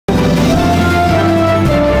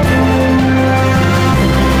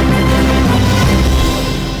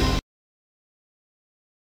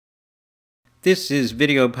This is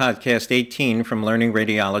video podcast 18 from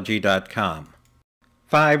LearningRadiology.com.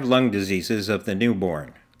 5 lung diseases of the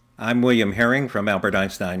newborn. I'm William Herring from Albert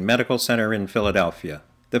Einstein Medical Center in Philadelphia.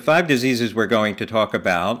 The 5 diseases we're going to talk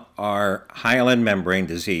about are hyaline membrane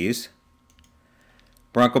disease,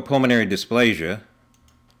 bronchopulmonary dysplasia,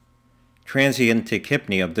 transient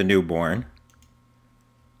tachypnea of the newborn,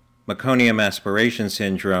 meconium aspiration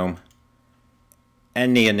syndrome,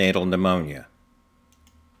 and neonatal pneumonia.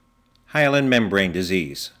 Hyaline membrane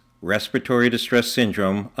disease, respiratory distress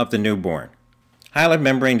syndrome of the newborn. Hyaline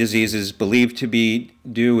membrane disease is believed to be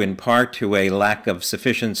due in part to a lack of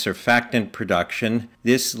sufficient surfactant production.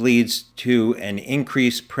 This leads to an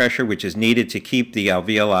increased pressure which is needed to keep the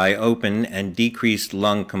alveoli open and decreased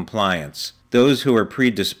lung compliance. Those who are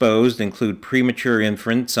predisposed include premature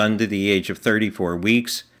infants under the age of 34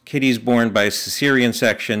 weeks, kiddies born by cesarean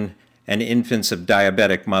section, and infants of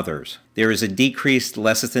diabetic mothers. There is a decreased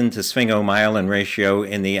lecithin to sphingomyelin ratio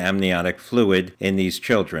in the amniotic fluid in these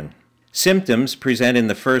children. Symptoms present in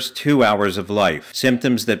the first 2 hours of life.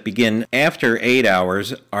 Symptoms that begin after 8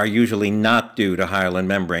 hours are usually not due to hyaline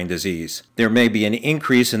membrane disease. There may be an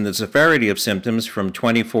increase in the severity of symptoms from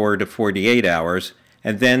 24 to 48 hours,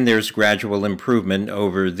 and then there's gradual improvement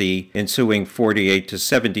over the ensuing 48 to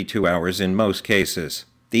 72 hours in most cases.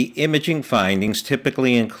 The imaging findings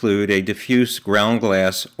typically include a diffuse ground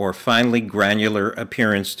glass or finely granular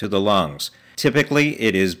appearance to the lungs. Typically,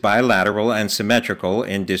 it is bilateral and symmetrical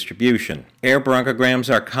in distribution. Air bronchograms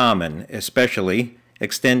are common, especially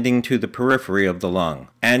extending to the periphery of the lung.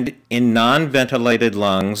 And in non-ventilated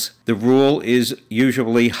lungs, the rule is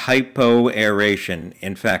usually hypoaeration.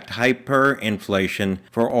 In fact, hyperinflation,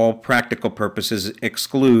 for all practical purposes,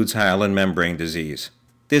 excludes hyaline membrane disease.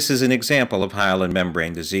 This is an example of hyaline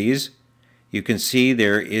membrane disease. You can see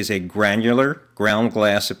there is a granular ground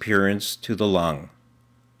glass appearance to the lung.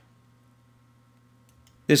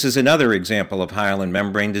 This is another example of hyaline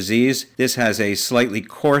membrane disease. This has a slightly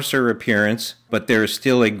coarser appearance, but there is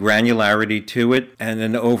still a granularity to it and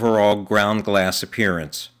an overall ground glass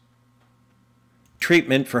appearance.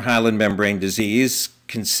 Treatment for hyaline membrane disease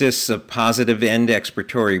consists of positive end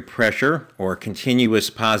expiratory pressure or continuous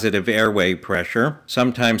positive airway pressure.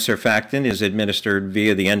 Sometimes surfactant is administered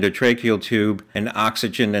via the endotracheal tube, and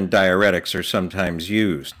oxygen and diuretics are sometimes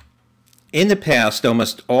used. In the past,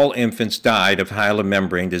 almost all infants died of hyaline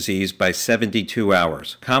membrane disease by 72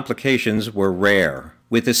 hours. Complications were rare.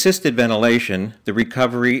 With assisted ventilation, the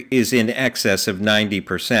recovery is in excess of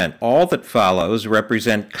 90%. All that follows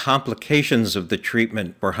represent complications of the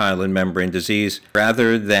treatment for hyaline membrane disease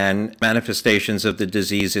rather than manifestations of the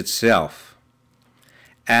disease itself.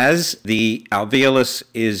 As the alveolus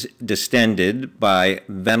is distended by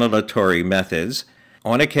ventilatory methods,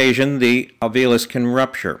 on occasion, the alveolus can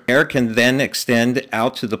rupture. Air can then extend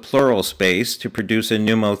out to the pleural space to produce a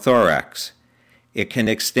pneumothorax. It can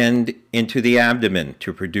extend into the abdomen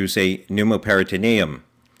to produce a pneumoperitoneum.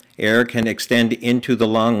 Air can extend into the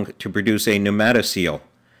lung to produce a pneumatocoel.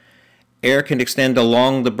 Air can extend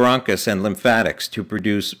along the bronchus and lymphatics to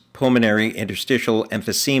produce pulmonary interstitial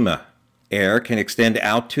emphysema. Air can extend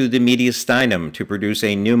out to the mediastinum to produce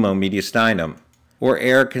a pneumomediastinum. Or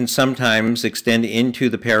air can sometimes extend into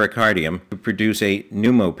the pericardium to produce a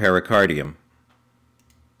pneumopericardium.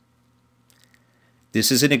 This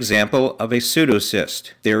is an example of a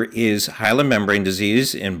pseudocyst. There is hyaline membrane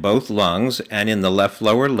disease in both lungs, and in the left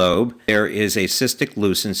lower lobe, there is a cystic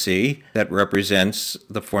lucency that represents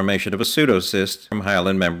the formation of a pseudocyst from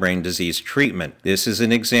hyaline membrane disease treatment. This is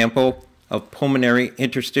an example of pulmonary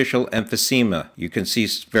interstitial emphysema. You can see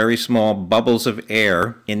very small bubbles of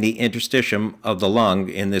air in the interstitium of the lung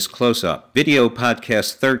in this close-up. Video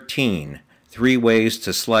podcast 13, 3 Ways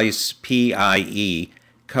to Slice PIE,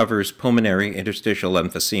 covers pulmonary interstitial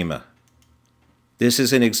emphysema. This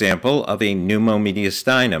is an example of a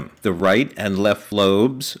pneumomediastinum. The right and left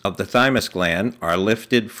lobes of the thymus gland are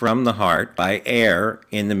lifted from the heart by air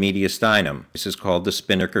in the mediastinum. This is called the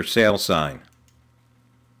Spinnaker-Sale sign.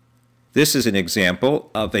 This is an example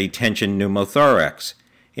of a tension pneumothorax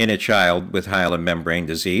in a child with hyaline membrane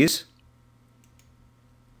disease.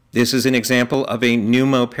 This is an example of a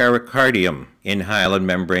pneumopericardium in hyaline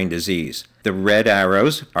membrane disease. The red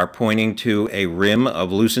arrows are pointing to a rim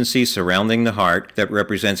of lucency surrounding the heart that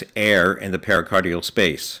represents air in the pericardial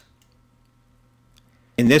space.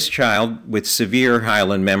 In this child with severe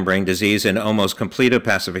hyaline membrane disease and almost complete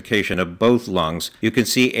opacification of both lungs, you can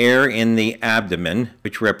see air in the abdomen,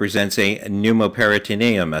 which represents a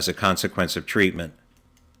pneumoperitoneum as a consequence of treatment.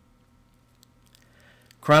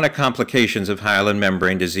 Chronic complications of hyaline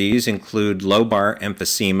membrane disease include lobar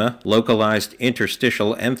emphysema, localized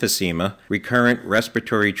interstitial emphysema, recurrent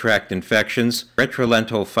respiratory tract infections,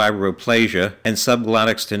 retrolental fibroplasia, and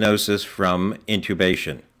subglottic stenosis from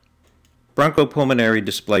intubation. Bronchopulmonary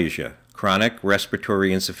dysplasia, chronic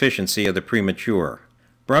respiratory insufficiency of the premature.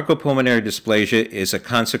 Bronchopulmonary dysplasia is a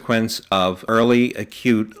consequence of early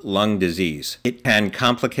acute lung disease. It can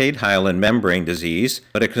complicate hyaline membrane disease,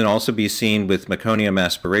 but it can also be seen with meconium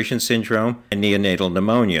aspiration syndrome and neonatal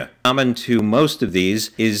pneumonia. Common to most of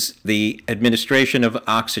these is the administration of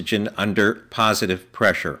oxygen under positive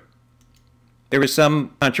pressure. There is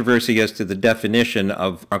some controversy as to the definition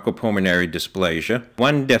of bronchopulmonary dysplasia.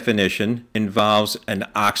 One definition involves an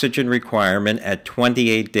oxygen requirement at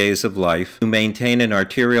 28 days of life to maintain an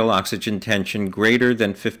arterial oxygen tension greater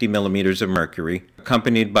than 50 millimeters of mercury,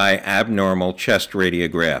 accompanied by abnormal chest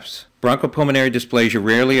radiographs. Bronchopulmonary dysplasia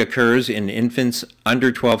rarely occurs in infants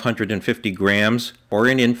under 1,250 grams or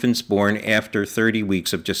in infants born after 30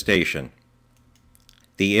 weeks of gestation.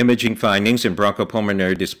 The imaging findings in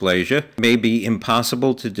bronchopulmonary dysplasia may be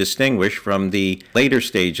impossible to distinguish from the later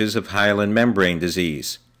stages of hyaline membrane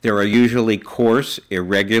disease. There are usually coarse,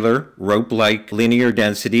 irregular, rope-like linear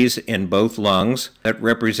densities in both lungs that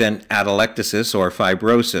represent atelectasis or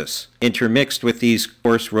fibrosis. Intermixed with these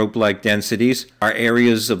coarse rope-like densities are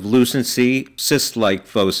areas of lucency, cyst-like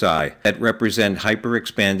foci that represent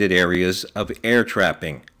hyperexpanded areas of air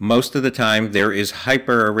trapping. Most of the time, there is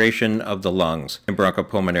hyperaeration of the lungs in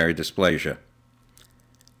bronchopulmonary dysplasia.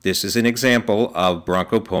 This is an example of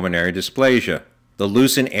bronchopulmonary dysplasia. The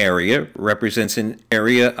lucent area represents an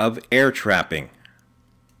area of air trapping.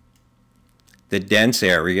 The dense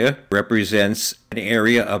area represents an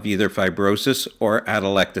area of either fibrosis or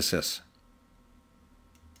atelectasis.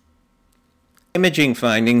 Imaging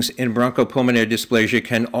findings in bronchopulmonary dysplasia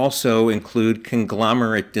can also include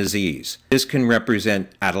conglomerate disease. This can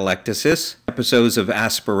represent atelectasis, episodes of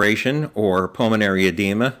aspiration or pulmonary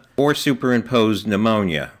edema, or superimposed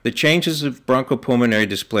pneumonia. The changes of bronchopulmonary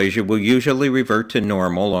dysplasia will usually revert to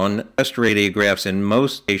normal on chest radiographs in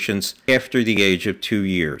most patients after the age of 2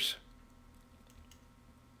 years.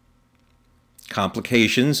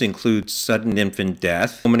 Complications include sudden infant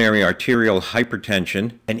death, pulmonary arterial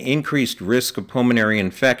hypertension, an increased risk of pulmonary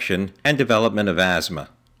infection, and development of asthma.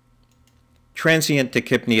 Transient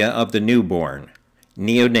tachypnea of the newborn,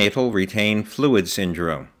 neonatal retained fluid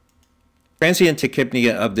syndrome. Transient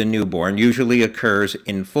tachypnea of the newborn usually occurs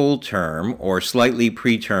in full-term or slightly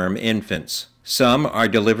preterm infants. Some are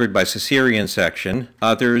delivered by cesarean section,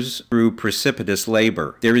 others through precipitous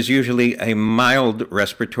labor. There is usually a mild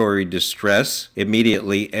respiratory distress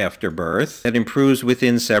immediately after birth that improves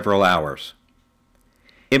within several hours.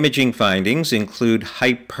 Imaging findings include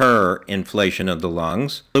hyperinflation of the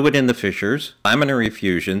lungs, fluid in the fissures, laminar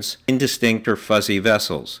effusions, indistinct or fuzzy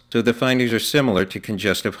vessels. So the findings are similar to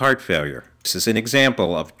congestive heart failure. This is an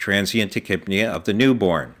example of transient tachypnea of the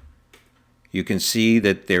newborn. You can see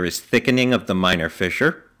that there is thickening of the minor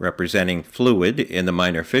fissure, representing fluid in the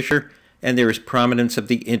minor fissure, and there is prominence of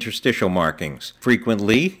the interstitial markings.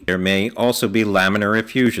 Frequently, there may also be laminar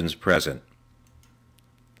effusions present.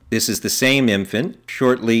 This is the same infant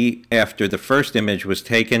shortly after the first image was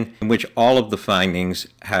taken, in which all of the findings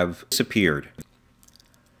have disappeared.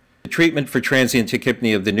 The treatment for transient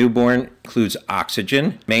tachypnea of the newborn includes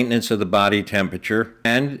oxygen, maintenance of the body temperature,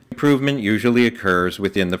 and improvement usually occurs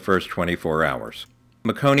within the first 24 hours.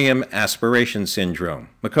 Meconium aspiration syndrome.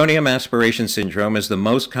 Meconium aspiration syndrome is the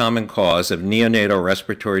most common cause of neonatal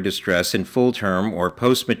respiratory distress in full-term or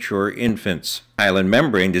post-mature infants. Hyaline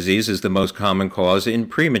membrane disease is the most common cause in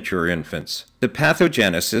premature infants. The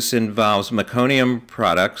pathogenesis involves meconium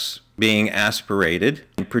products being aspirated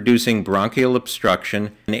and producing bronchial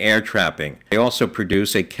obstruction and air trapping. They also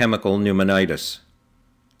produce a chemical pneumonitis.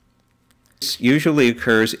 This usually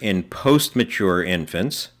occurs in post-mature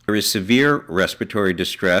infants. There is severe respiratory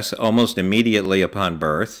distress almost immediately upon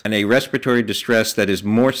birth, and a respiratory distress that is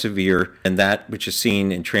more severe than that which is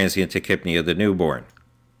seen in transient tachypnea of the newborn.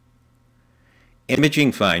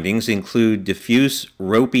 Imaging findings include diffuse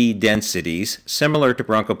ropey densities similar to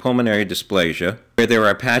bronchopulmonary dysplasia, where there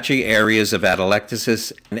are patchy areas of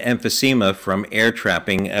atelectasis and emphysema from air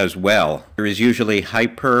trapping as well. There is usually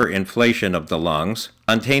hyperinflation of the lungs.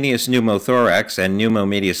 Spontaneous pneumothorax and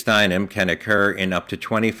pneumomediastinum can occur in up to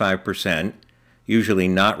 25%, usually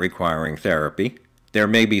not requiring therapy. There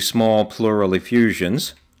may be small pleural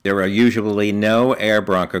effusions. There are usually no air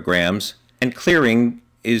bronchograms, and clearing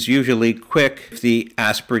is usually quick if the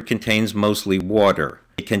aspirate contains mostly water.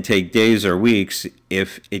 It can take days or weeks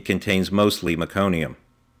if it contains mostly meconium.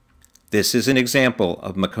 This is an example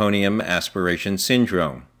of meconium aspiration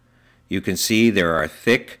syndrome. You can see there are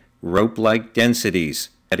thick, rope-like densities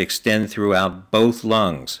that extend throughout both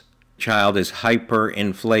lungs. The child is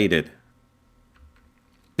hyperinflated.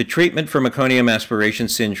 The treatment for meconium aspiration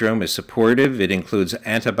syndrome is supportive. It includes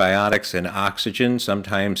antibiotics and oxygen.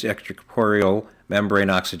 Sometimes extracorporeal membrane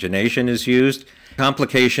oxygenation is used.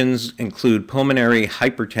 Complications include pulmonary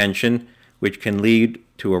hypertension, which can lead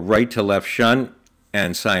to a right-to-left shunt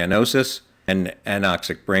and cyanosis and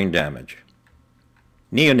anoxic brain damage.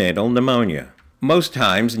 Neonatal pneumonia. Most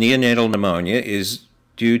times, neonatal pneumonia is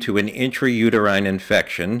due to an intrauterine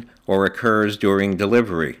infection or occurs during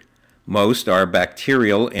delivery. Most are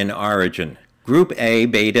bacterial in origin. Group A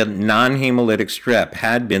beta non-hemolytic strep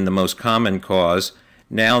had been the most common cause.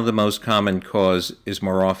 Now the most common cause is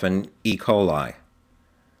more often E. coli.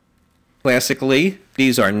 Classically,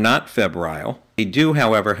 these are not febrile. They do,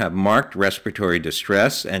 however, have marked respiratory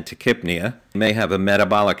distress and tachypnea. They may have a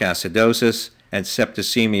metabolic acidosis and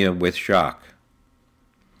septicemia with shock.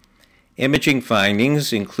 Imaging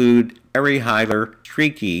findings include perihilar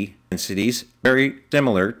streaky densities, very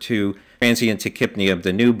similar to transient tachypnea of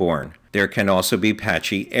the newborn. There can also be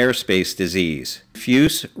patchy airspace disease.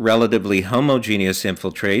 Diffuse, relatively homogeneous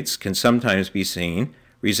infiltrates can sometimes be seen,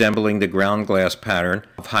 resembling the ground glass pattern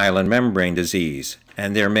of hyaline membrane disease,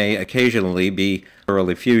 and there may occasionally be pleural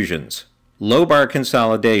effusions. Lobar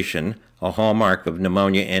consolidation, a hallmark of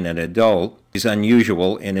pneumonia in an adult, is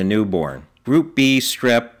unusual in a newborn. Group B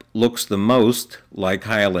strep looks the most like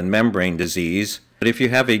hyaline membrane disease, but if you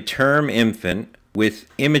have a term infant with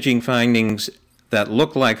imaging findings that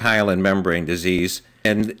look like hyaline membrane disease,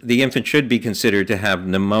 and the infant should be considered to have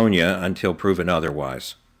pneumonia until proven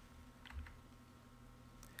otherwise.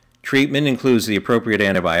 Treatment includes the appropriate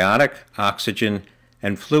antibiotic, oxygen,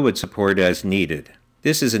 and fluid support as needed.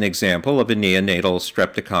 This is an example of a neonatal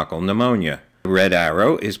streptococcal pneumonia. The red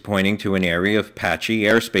arrow is pointing to an area of patchy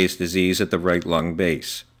airspace disease at the right lung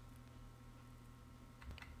base.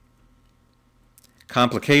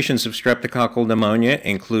 Complications of streptococcal pneumonia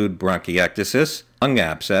include bronchiectasis, lung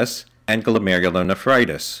abscess, and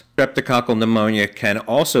glomerulonephritis. Streptococcal pneumonia can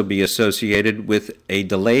also be associated with a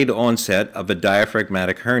delayed onset of a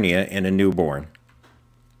diaphragmatic hernia in a newborn.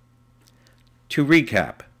 To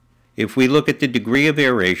recap, if we look at the degree of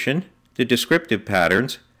aeration, the descriptive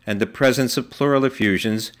patterns, and the presence of pleural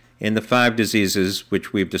effusions in the 5 diseases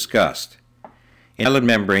which we've discussed. Hyaline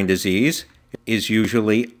membrane disease is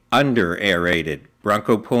usually under-aerated.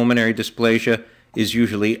 Bronchopulmonary dysplasia is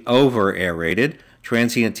over-aerated.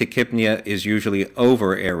 Transient tachypnea is usually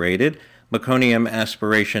over-aerated. Meconium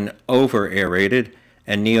aspiration over-aerated.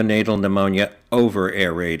 And neonatal pneumonia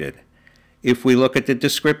over-aerated. If we look at the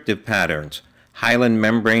descriptive patterns, hyaline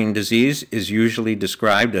membrane disease is usually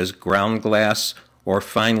described as ground glass or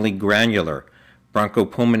finely granular.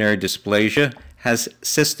 Bronchopulmonary dysplasia has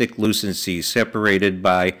cystic lucency separated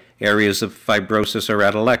by areas of fibrosis or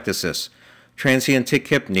atelectasis. Transient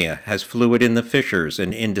tachypnea has fluid in the fissures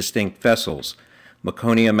and indistinct vessels.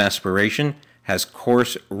 Meconium aspiration has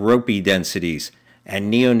coarse, ropey densities,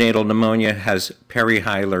 and neonatal pneumonia has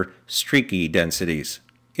perihilar, streaky densities.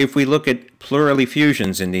 If we look at pleural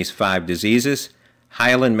effusions in these 5 diseases,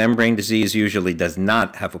 hyaline membrane disease usually does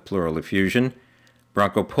not have a pleural effusion.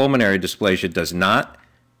 Bronchopulmonary dysplasia does not.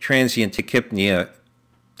 Transient tachypnea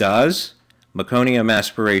does. Meconium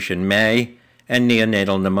aspiration may, and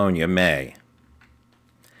neonatal pneumonia may.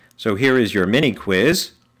 So here is your mini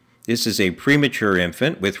quiz. This is a premature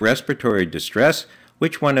infant with respiratory distress.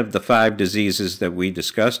 Which one of the 5 diseases that we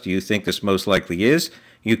discussed do you think this most likely is?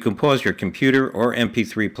 You can pause your computer or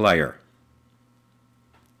MP3 player.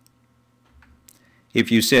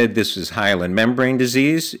 If you said this is hyaline membrane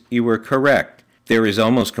disease, you were correct. There is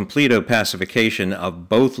almost complete opacification of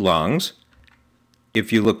both lungs.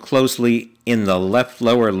 If you look closely in the left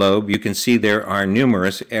lower lobe, you can see there are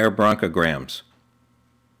numerous air bronchograms.